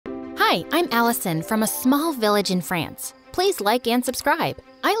Hi, I'm Allison from a small village in France. Please like and subscribe.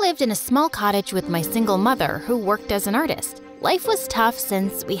 I lived in a small cottage with my single mother who worked as an artist. Life was tough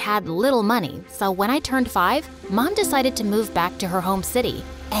since we had little money, so when I turned 5, Mom decided to move back to her home city,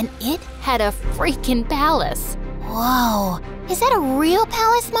 and it had a freaking palace. Whoa, is that a real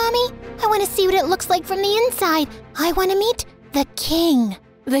palace, Mommy? I want to see what it looks like from the inside. I want to meet the king.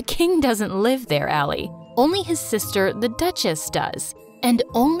 The king doesn't live there, Allie. Only his sister, the Duchess, does. And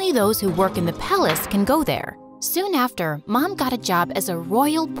only those who work in the palace can go there. Soon after, Mom got a job as a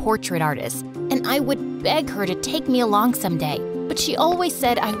royal portrait artist, and I would beg her to take me along someday. But she always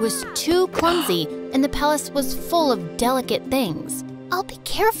said I was too clumsy and the palace was full of delicate things. I'll be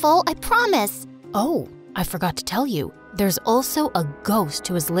careful, I promise. Oh, I forgot to tell you, there's also a ghost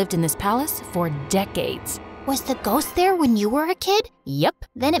who has lived in this palace for decades. Was the ghost there when you were a kid? Yep.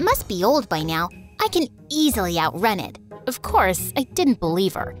 Then it must be old by now. I can easily outrun it. Of course, I didn't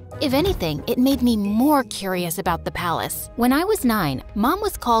believe her. If anything, it made me more curious about the palace. When I was 9, Mom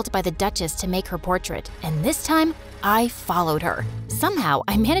was called by the Duchess to make her portrait, and this time, I followed her. Somehow,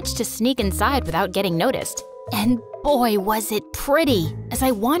 I managed to sneak inside without getting noticed. And boy, was it pretty! As I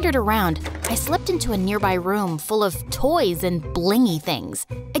wandered around, I slipped into a nearby room full of toys and blingy things.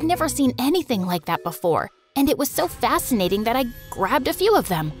 I'd never seen anything like that before, and it was so fascinating that I grabbed a few of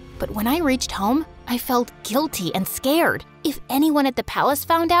them. But when I reached home, I felt guilty and scared. If anyone at the palace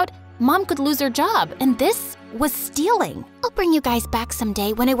found out, Mom could lose her job, and this was stealing. I'll bring you guys back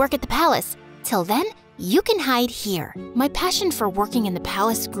someday when I work at the palace. Till then, you can hide here. My passion for working in the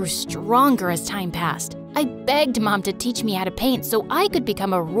palace grew stronger as time passed. I begged Mom to teach me how to paint so I could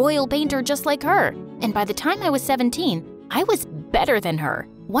become a royal painter just like her. And by the time I was 17, I was better than her.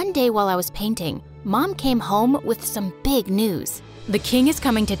 One day while I was painting, Mom came home with some big news. The king is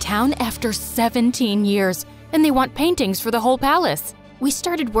coming to town after 17 years, and they want paintings for the whole palace. We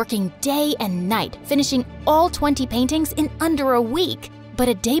started working day and night, finishing all 20 paintings in under a week. But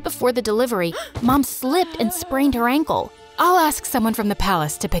a day before the delivery, Mom slipped and sprained her ankle. I'll ask someone from the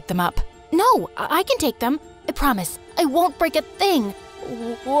palace to pick them up. No, I can take them. I promise, I won't break a thing.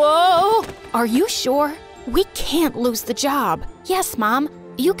 Whoa! Are you sure? We can't lose the job. Yes, Mom,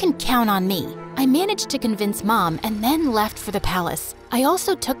 you can count on me. I managed to convince Mom and then left for the palace. I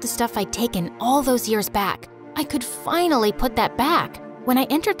also took the stuff I'd taken all those years back. I could finally put that back. When I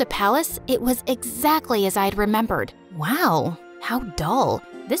entered the palace, it was exactly as I'd remembered. Wow, how dull.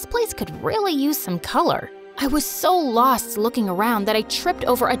 This place could really use some color. I was so lost looking around that I tripped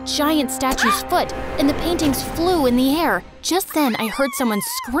over a giant statue's foot and the paintings flew in the air. Just then, I heard someone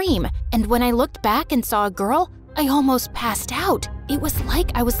scream, and when I looked back and saw a girl, I almost passed out. It was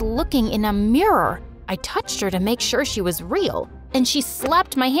like I was looking in a mirror. I touched her to make sure she was real, and she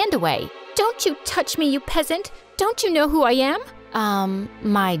slapped my hand away. Don't you touch me, you peasant! Don't you know who I am?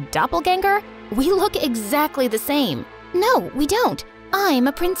 My doppelganger? We look exactly the same. No, we don't. I'm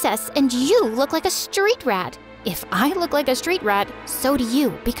a princess, and you look like a street rat. If I look like a street rat, so do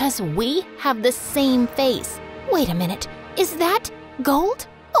you, because we have the same face. Wait a minute, is that gold?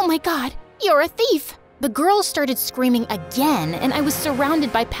 Oh my God, you're a thief! The girl started screaming again, and I was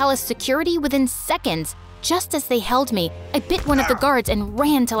surrounded by palace security within seconds. Just as they held me, I bit one of the guards and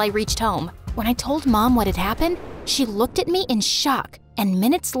ran till I reached home. When I told Mom what had happened, she looked at me in shock, and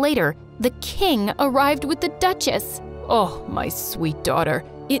minutes later, the king arrived with the Duchess. Oh, my sweet daughter,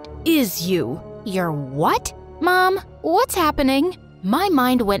 it is you. You're what? Mom, what's happening? My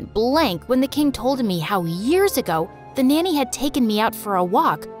mind went blank when the king told me how years ago, the nanny had taken me out for a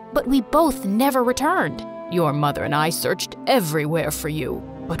walk, but we both never returned. Your mother and I searched everywhere for you,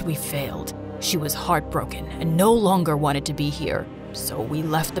 but we failed. She was heartbroken and no longer wanted to be here, so we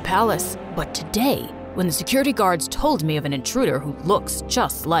left the palace. But today, when the security guards told me of an intruder who looks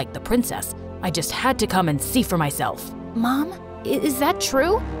just like the princess, I just had to come and see for myself. Mom, is that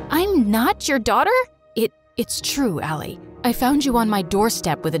true? I'm not your daughter? It's true, Allie. I found you on my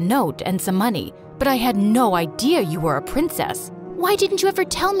doorstep with a note and some money, but I had no idea you were a princess. Why didn't you ever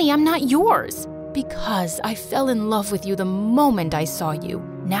tell me I'm not yours? Because I fell in love with you the moment I saw you.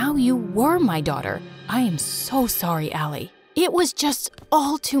 Now you were my daughter. I am so sorry, Allie. It was just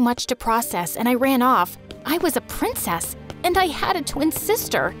all too much to process, and I ran off. I was a princess, and I had a twin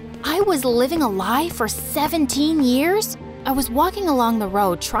sister. I was living a lie for 17 years? I was walking along the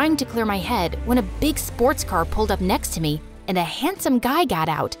road trying to clear my head when a big sports car pulled up next to me, and a handsome guy got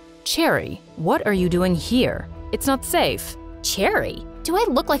out. Cherry, what are you doing here? It's not safe. Cherry? Do I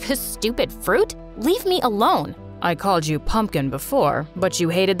look like a stupid fruit? Leave me alone. I called you pumpkin before, but you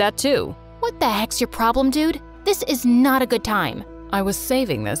hated that too. What the heck's your problem, dude? This is not a good time. I was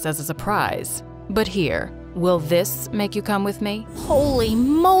saving this as a surprise. But here, Will this make you come with me? Holy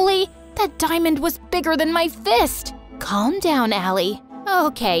moly! That diamond was bigger than my fist! Calm down, Allie.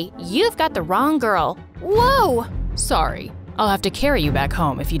 Okay, you've got the wrong girl. Whoa! Sorry. I'll have to carry you back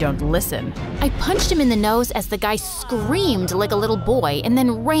home if you don't listen. I punched him in the nose as the guy screamed like a little boy and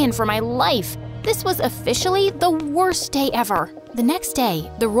then ran for my life. This was officially the worst day ever. The next day,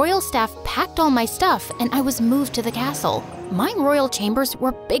 the royal staff packed all my stuff and I was moved to the castle. My royal chambers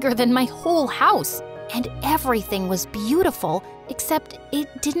were bigger than my whole house, and everything was beautiful, except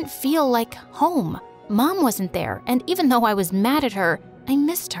it didn't feel like home. Mom wasn't there, and even though I was mad at her, I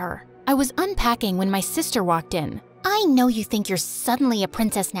missed her. I was unpacking when my sister walked in. I know you think you're suddenly a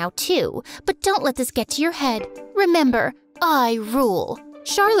princess now too, but don't let this get to your head. Remember, I rule.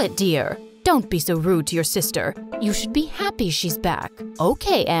 Charlotte, dear, don't be so rude to your sister. You should be happy she's back.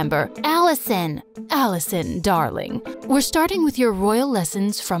 Okay, Amber. Allison. Allison, darling, we're starting with your royal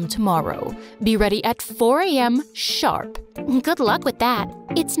lessons from tomorrow. Be ready at 4 a.m. sharp. Good luck with that.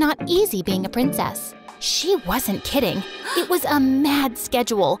 It's not easy being a princess. She wasn't kidding. It was a mad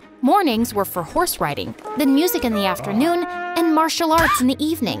schedule. Mornings were for horse riding, then music in the afternoon, and martial arts in the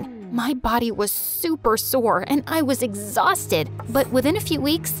evening. My body was super sore and I was exhausted, but within a few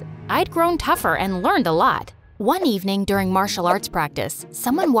weeks, I'd grown tougher and learned a lot. One evening during martial arts practice,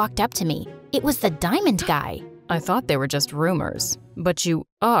 someone walked up to me. It was the diamond guy. I thought they were just rumors, but you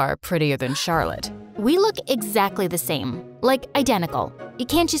are prettier than Charlotte. We look exactly the same, like identical.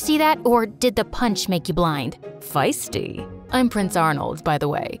 Can't you see that, or did the punch make you blind? Feisty. I'm Prince Arnold, by the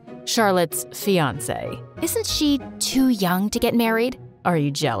way, Charlotte's fiancé. Isn't she too young to get married? Are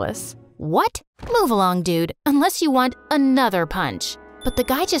you jealous? What? Move along, dude, unless you want another punch. But the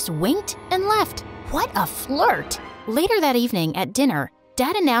guy just winked and left. What a flirt! Later that evening at dinner,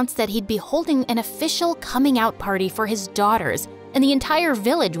 Dad announced that he'd be holding an official coming out party for his daughters, and the entire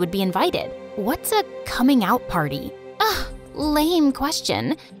village would be invited. What's a coming out party? Lame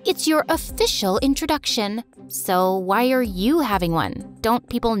question. It's your official introduction. So why are you having one? Don't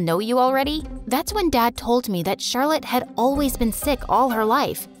people know you already? That's when Dad told me that Charlotte had always been sick all her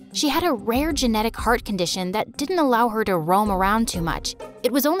life. She had a rare genetic heart condition that didn't allow her to roam around too much.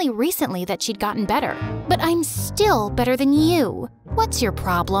 It was only recently that she'd gotten better. But I'm still better than you. What's your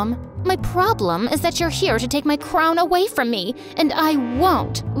problem? My problem is that you're here to take my crown away from me, and I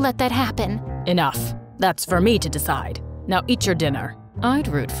won't let that happen. Enough. That's for me to decide. Now eat your dinner. I'd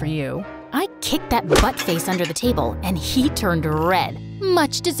root for you. I kicked that butt face under the table, and he turned red.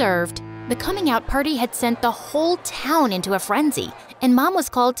 Much deserved. The coming out party had sent the whole town into a frenzy, and Mom was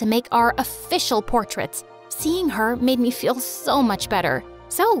called to make our official portraits. Seeing her made me feel so much better.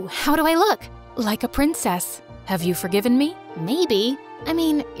 So, how do I look? Like a princess. Have you forgiven me? Maybe. I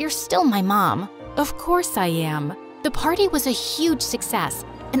mean, you're still my mom. Of course I am. The party was a huge success,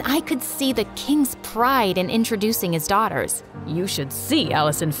 and I could see the king's pride in introducing his daughters. You should see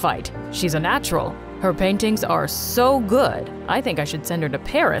Allison fight. She's a natural. Her paintings are so good. I think I should send her to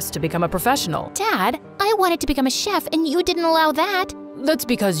Paris to become a professional. Dad, I wanted to become a chef and you didn't allow that. That's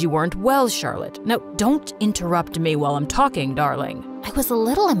because you weren't well, Charlotte. Now, don't interrupt me while I'm talking, darling. I was a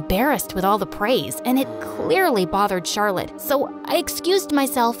little embarrassed with all the praise, and it clearly bothered Charlotte, so I excused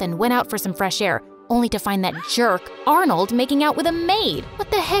myself and went out for some fresh air, only to find that jerk, Arnold, making out with a maid. What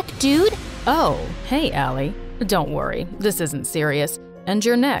the heck, dude? Oh, hey, Allie. Don't worry, this isn't serious. And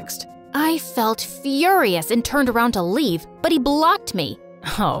you're next. I felt furious and turned around to leave, but he blocked me.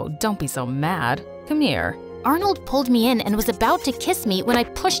 Oh, don't be so mad. Come here. Arnold pulled me in and was about to kiss me when I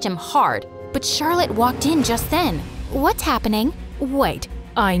pushed him hard, but Charlotte walked in just then. What's happening? Wait,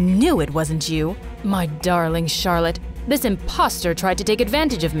 I knew it wasn't you. My darling Charlotte, this imposter tried to take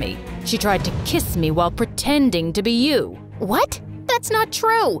advantage of me. She tried to kiss me while pretending to be you. What? That's not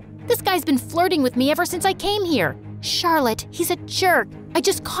true. This guy's been flirting with me ever since I came here. Charlotte, he's a jerk. I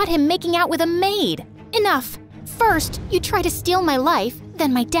just caught him making out with a maid. Enough. First, you try to steal my life,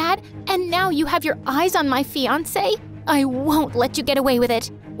 then my dad, and now you have your eyes on my fiancé? I won't let you get away with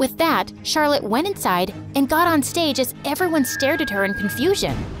it. With that, Charlotte went inside and got on stage as everyone stared at her in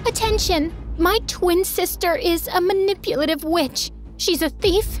confusion. Attention! My twin sister is a manipulative witch. She's a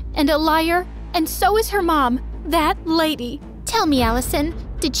thief and a liar, and so is her mom, that lady. Tell me, Allison,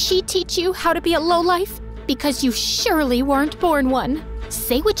 did she teach you how to be a lowlife? Because you surely weren't born one.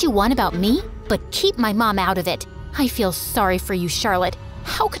 Say what you want about me, but keep my mom out of it. I feel sorry for you, Charlotte.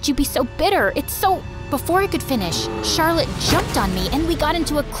 How could you be so bitter? It's so… Before I could finish, Charlotte jumped on me and we got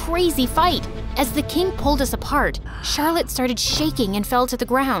into a crazy fight. As the king pulled us apart, Charlotte started shaking and fell to the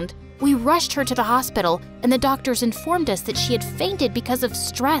ground. We rushed her to the hospital, and the doctors informed us that she had fainted because of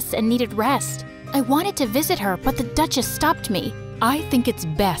stress and needed rest. I wanted to visit her, but the Duchess stopped me. I think it's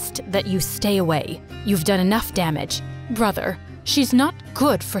best that you stay away. You've done enough damage. Brother, she's not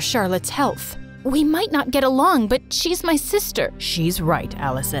good for Charlotte's health. We might not get along, but she's my sister. She's right,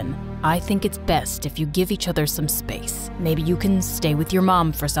 Allison. I think it's best if you give each other some space. Maybe you can stay with your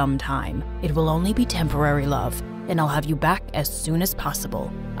mom for some time. It will only be temporary, love, and I'll have you back as soon as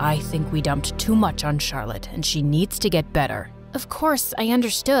possible. I think we dumped too much on Charlotte, and she needs to get better. Of course, I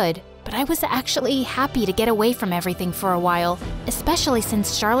understood, but I was actually happy to get away from everything for a while, especially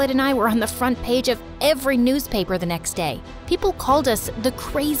since Charlotte and I were on the front page of every newspaper the next day. People called us the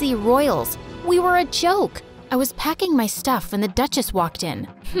Crazy Royals. We were a joke. I was packing my stuff when the Duchess walked in.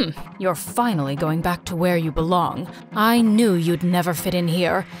 You're finally going back to where you belong. I knew you'd never fit in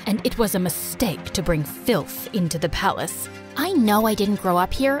here, and it was a mistake to bring filth into the palace. I know I didn't grow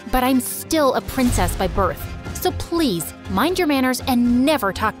up here, but I'm still a princess by birth. So please, mind your manners and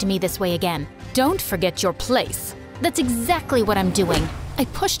never talk to me this way again. Don't forget your place. That's exactly what I'm doing. I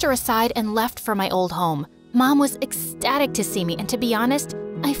pushed her aside and left for my old home. Mom was ecstatic to see me, and to be honest,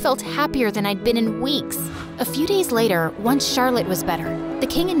 I felt happier than I'd been in weeks. A few days later, once Charlotte was better, the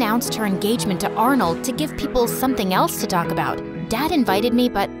king announced her engagement to Arnold to give people something else to talk about. Dad invited me,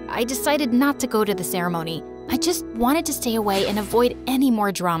 but I decided not to go to the ceremony. I just wanted to stay away and avoid any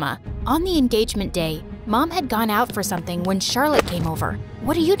more drama. On the engagement day, Mom had gone out for something when Charlotte came over.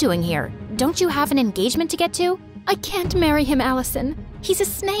 What are you doing here? Don't you have an engagement to get to? I can't marry him, Allison. He's a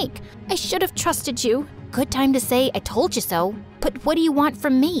snake. I should have trusted you. Good time to say I told you so. But what do you want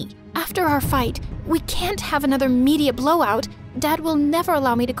from me? After our fight, we can't have another media blowout. Dad will never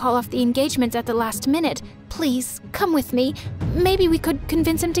allow me to call off the engagements at the last minute. Please, come with me. Maybe we could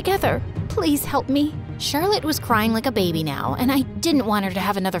convince him together. Please help me. Charlotte was crying like a baby now, and I didn't want her to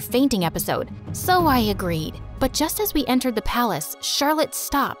have another fainting episode. So I agreed. But just as we entered the palace, Charlotte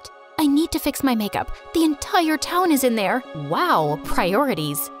stopped. I need to fix my makeup. The entire town is in there. Wow,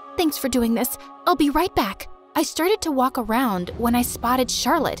 priorities. Thanks for doing this. I'll be right back. I started to walk around when I spotted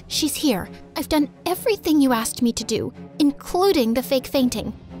Charlotte. She's here. I've done everything you asked me to do, including the fake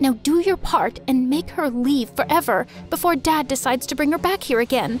fainting. Now do your part and make her leave forever before Dad decides to bring her back here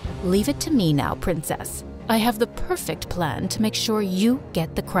again. Leave it to me now, Princess. I have the perfect plan to make sure you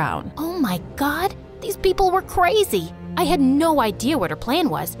get the crown. Oh my God, these people were crazy. I had no idea what her plan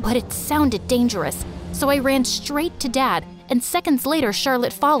was, but it sounded dangerous. So I ran straight to Dad, and seconds later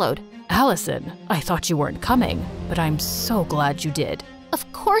Charlotte followed. Allison, I thought you weren't coming, but I'm so glad you did. Of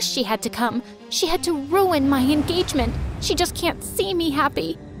course she had to come. She had to ruin my engagement. She just can't see me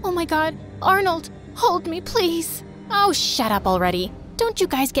happy. Oh my God, Arnold, hold me, please. Oh, shut up already. Don't you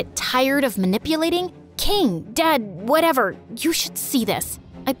guys get tired of manipulating? King, Dad, whatever, you should see this.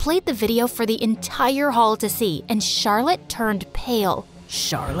 I played the video for the entire hall to see, and Charlotte turned pale.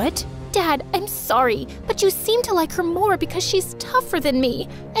 Charlotte? Dad, I'm sorry, but you seem to like her more because she's tougher than me.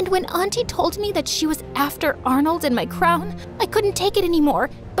 And when Auntie told me that she was after Arnold and my crown, I couldn't take it anymore.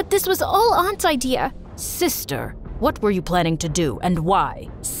 But this was all Aunt's idea. Sister, what were you planning to do and why?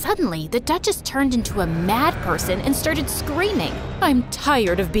 Suddenly, the Duchess turned into a mad person and started screaming. I'm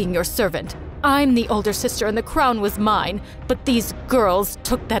tired of being your servant. I'm the older sister and the crown was mine, but these girls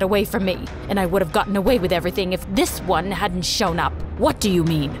took that away from me, and I would have gotten away with everything if this one hadn't shown up. What do you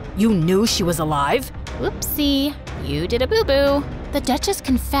mean? You knew she was alive? Whoopsie, you did a boo-boo. The Duchess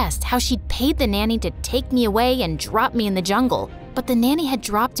confessed how she'd paid the nanny to take me away and drop me in the jungle, but the nanny had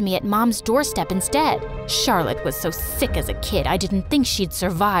dropped me at Mom's doorstep instead. Charlotte was so sick as a kid, I didn't think she'd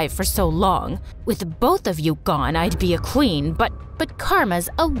survive for so long. With both of you gone, I'd be a queen, but Karma's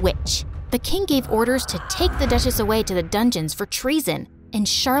a witch. The king gave orders to take the Duchess away to the dungeons for treason, and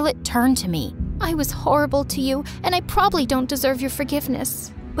Charlotte turned to me. I was horrible to you, and I probably don't deserve your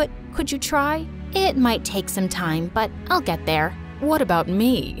forgiveness. But could you try? It might take some time, but I'll get there. What about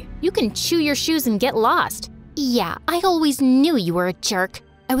me? You can chew your shoes and get lost. Yeah, I always knew you were a jerk.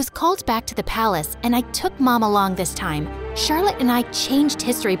 I was called back to the palace, and I took Mom along this time. Charlotte and I changed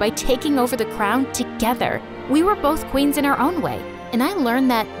history by taking over the crown together. We were both queens in our own way. And I learned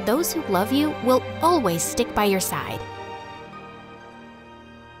that those who love you will always stick by your side.